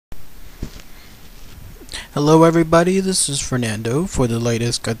Hello, everybody. This is Fernando for the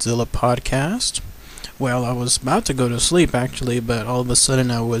latest Godzilla podcast. Well, I was about to go to sleep actually, but all of a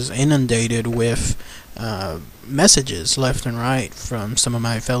sudden I was inundated with messages left and right from some of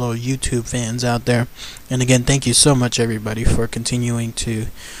my fellow YouTube fans out there. And again, thank you so much, everybody, for continuing to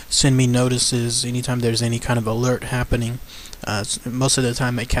send me notices anytime there's any kind of alert happening. Most of the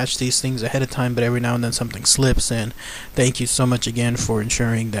time I catch these things ahead of time, but every now and then something slips, and thank you so much again for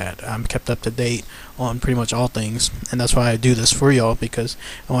ensuring that I'm kept up to date on pretty much all things. And that's why I do this for y'all, because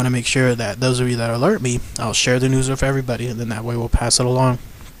I want to make sure that those of you that alert me, I'll share the news with everybody, and then that way we'll pass it along.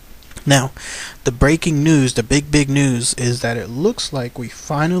 Now, the breaking news, the big news, is that it looks like we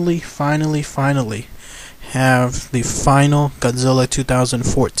finally have the final Godzilla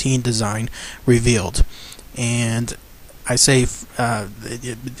 2014 design revealed. And I say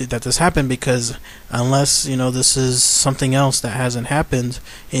that this happened because unless this is something else that hasn't happened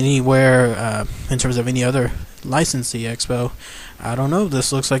anywhere in terms of any other licensing expo, I don't know.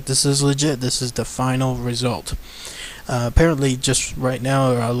 This looks like this is legit. This is the final result. Apparently, just right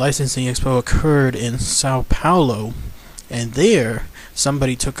now, our licensing expo occurred in Sao Paulo, and there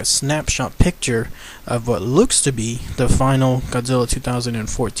somebody took a snapshot picture of what looks to be the final Godzilla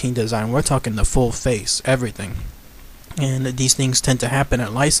 2014 design. We're talking the full face, everything. And these things tend to happen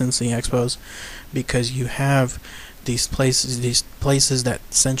at licensing expos because you have these places that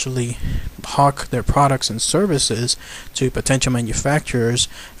essentially hawk their products and services to potential manufacturers.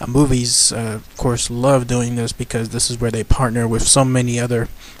 Movies, of course, love doing this because this is where they partner with so many other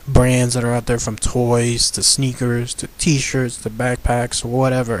brands that are out there, from toys to sneakers to t-shirts to backpacks,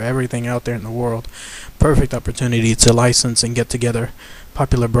 whatever, everything out there in the world. Perfect opportunity to license and get together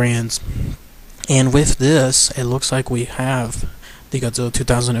popular brands. And with this, it looks like we have the Godzilla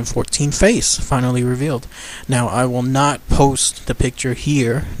 2014 face finally revealed. Now, I will not post the picture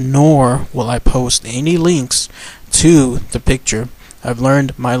here, nor will I post any links to the picture. I've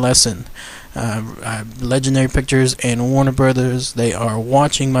learned my lesson. Legendary Pictures and Warner Brothers, they are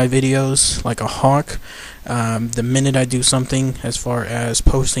watching my videos like a hawk. The minute I do something as far as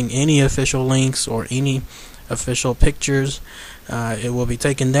posting any official links or any official pictures, it will be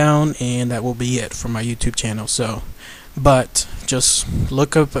taken down, and that will be it for my YouTube channel. But just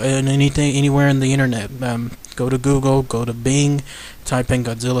look up anything anywhere in the internet. Go to Google, go to Bing, type in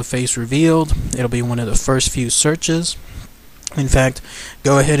Godzilla face revealed. It'll be one of the first few searches. In fact,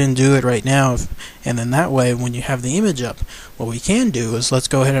 go ahead and do it right now, and then that way, when you have the image up, what we can do is let's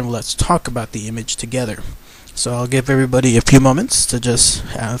go ahead and let's talk about the image together. So I'll give everybody a few moments to just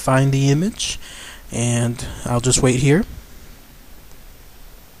find the image, and I'll just wait here.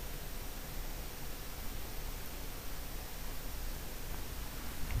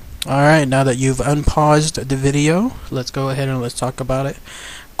 Alright, now that you've unpaused the video, let's go ahead and let's talk about it.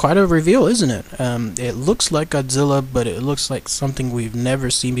 Quite a reveal, isn't it? It looks like Godzilla, but it looks like something we've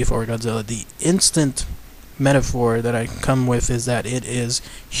never seen before Godzilla. The instant metaphor that I come with is that it is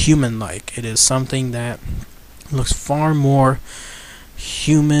human-like. It is something that looks far more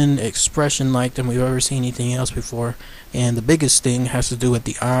human expression-like than we've ever seen anything else before. And the biggest thing has to do with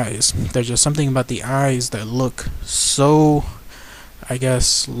the eyes. There's just something about the eyes that look so, I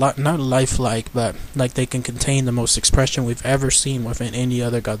guess, not lifelike, but like they can contain the most expression we've ever seen within any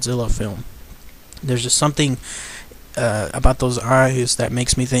other Godzilla film. There's just something about those eyes that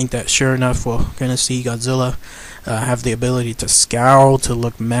makes me think that sure enough we're going to see Godzilla have the ability to scowl, to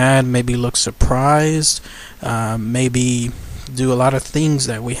look mad, maybe look surprised, maybe do a lot of things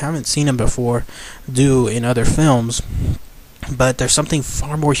that we haven't seen him before do in other films. But there's something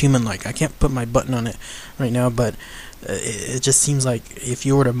far more human-like. I can't put my button on it right now, but it just seems like if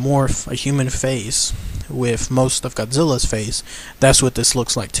you were to morph a human face with most of Godzilla's face, that's what this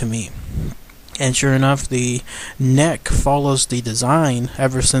looks like to me. And sure enough, the neck follows the design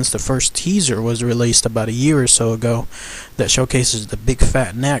ever since the first teaser was released about a year or so ago that showcases the big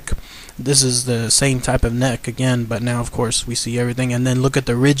fat neck. This is the same type of neck again, but now of course we see everything. And then look at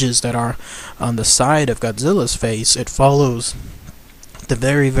the ridges that are on the side of Godzilla's face. It follows the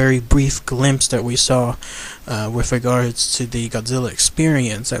very brief glimpse that we saw with regards to the Godzilla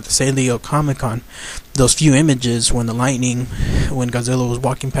experience at the San Diego Comic-Con. Those few images when Godzilla was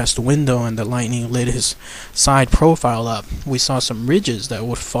walking past the window and the lightning lit his side profile up, we saw some ridges that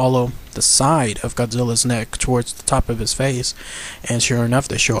would follow the side of Godzilla's neck towards the top of his face, and sure enough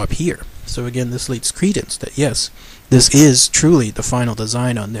they show up here. So again, this leads credence that yes, this is truly the final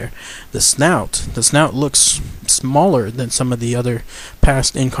design on there. The snout looks smaller than some of the other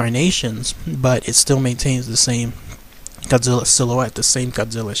past incarnations, but it still maintains the same Godzilla silhouette, the same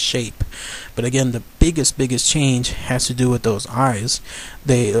Godzilla shape. But again, the biggest change has to do with those eyes.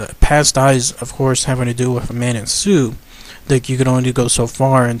 They past eyes, of course, having to do with a man in suit. Like, you could only go so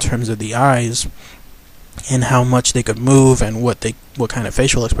far in terms of the eyes and how much they could move and what kind of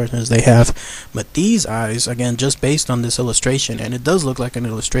facial expressions they have. But these eyes, again, just based on this illustration, and it does look like an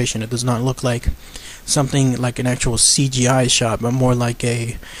illustration, it does not look like something like an actual CGI shot, but more like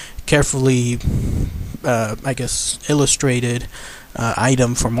a carefully illustrated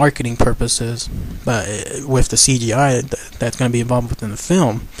item for marketing purposes. But with the CGI that's going to be involved within the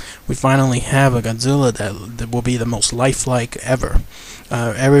film, we finally have a Godzilla that will be the most lifelike ever.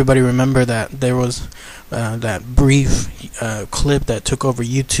 Everybody remember that there was that brief clip that took over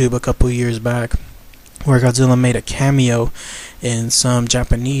YouTube a couple years back, where Godzilla made a cameo in some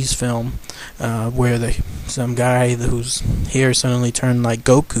Japanese film, where some guy whose hair suddenly turned like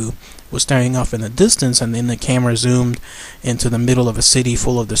Goku was staring off in the distance, and then the camera zoomed into the middle of a city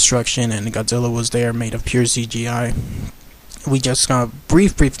full of destruction, and Godzilla was there, made of pure CGI. We just got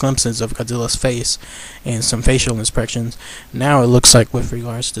brief glimpses of Godzilla's face and some facial expressions. Now it looks like, with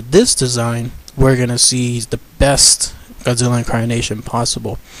regards to this design, we're gonna see the best Godzilla incarnation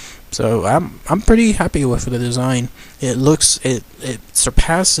possible. So I'm pretty happy with the design. It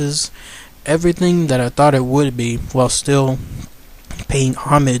surpasses everything that I thought it would be, while still paying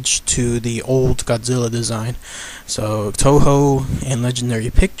homage to the old Godzilla design. So Toho and Legendary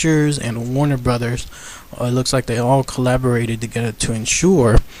Pictures and Warner Brothers, it looks like they all collaborated together to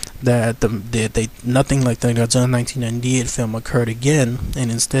ensure that nothing like the Godzilla 1998 film occurred again,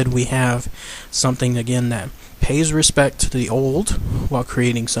 and instead we have something again that pays respect to the old while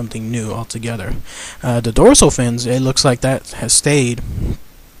creating something new altogether. The dorsal fins, it looks like that has stayed.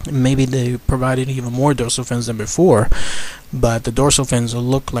 Maybe they provided even more dorsal fins than before, but the dorsal fins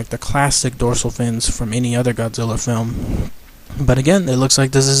look like the classic dorsal fins from any other Godzilla film. But again, it looks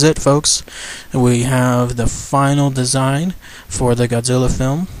like this is it, folks. We have the final design for the Godzilla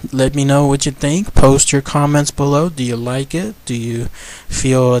film. Let me know what you think. Post your comments below. Do you like it? Do you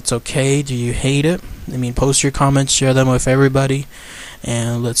feel it's okay? Do you hate it? I mean, post your comments, share them with everybody,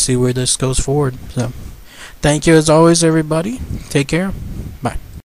 and let's see where this goes forward. So, thank you as always, everybody. Take care.